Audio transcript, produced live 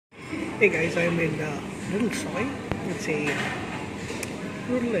Hey guys, I'm in Little Soy. It's a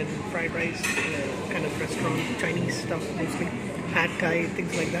noodle and fried rice kind of restaurant, Chinese stuff mostly, pad thai,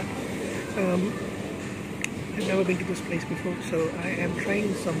 things like that. I've never been to this place before, so I am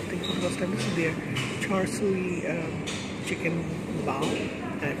trying something for the first time. This is their Char Sui chicken bao.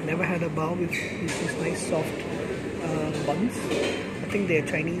 I've never had a bao with these nice soft buns. I think they're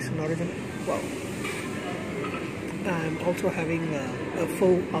Chinese in origin. Wow. I'm also having a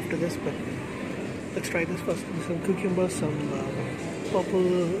pho after this, but let's try this first. Some cucumber, some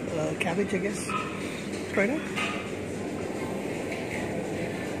purple cabbage, I guess. Let's try that.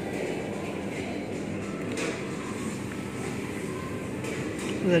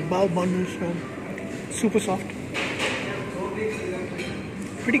 That bao bun is super soft.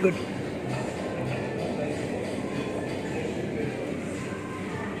 Pretty good.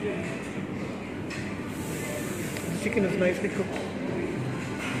 The chicken is nicely cooked.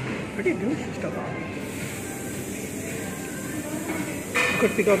 Pretty delicious stuff. You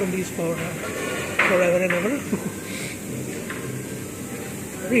could pick out on these for forever and ever.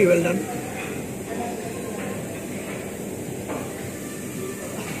 Pretty well done.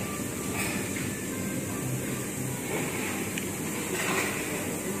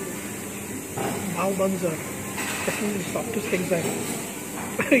 Bao buns are definitely the softest things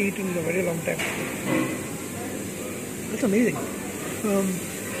I've eaten in a very long time. That's amazing.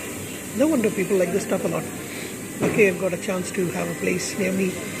 No wonder people like this stuff a lot. Okay, I've got a chance to have a place near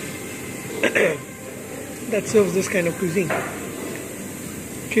me that serves this kind of cuisine.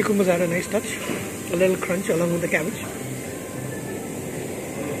 Cucumbers add a nice touch, a little crunch along with the cabbage.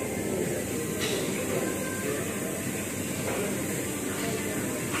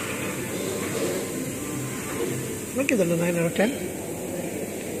 I'll give that a 9 out of 10.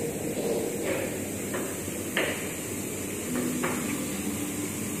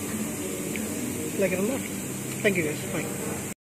 Like it a lot. Thank you guys. Bye.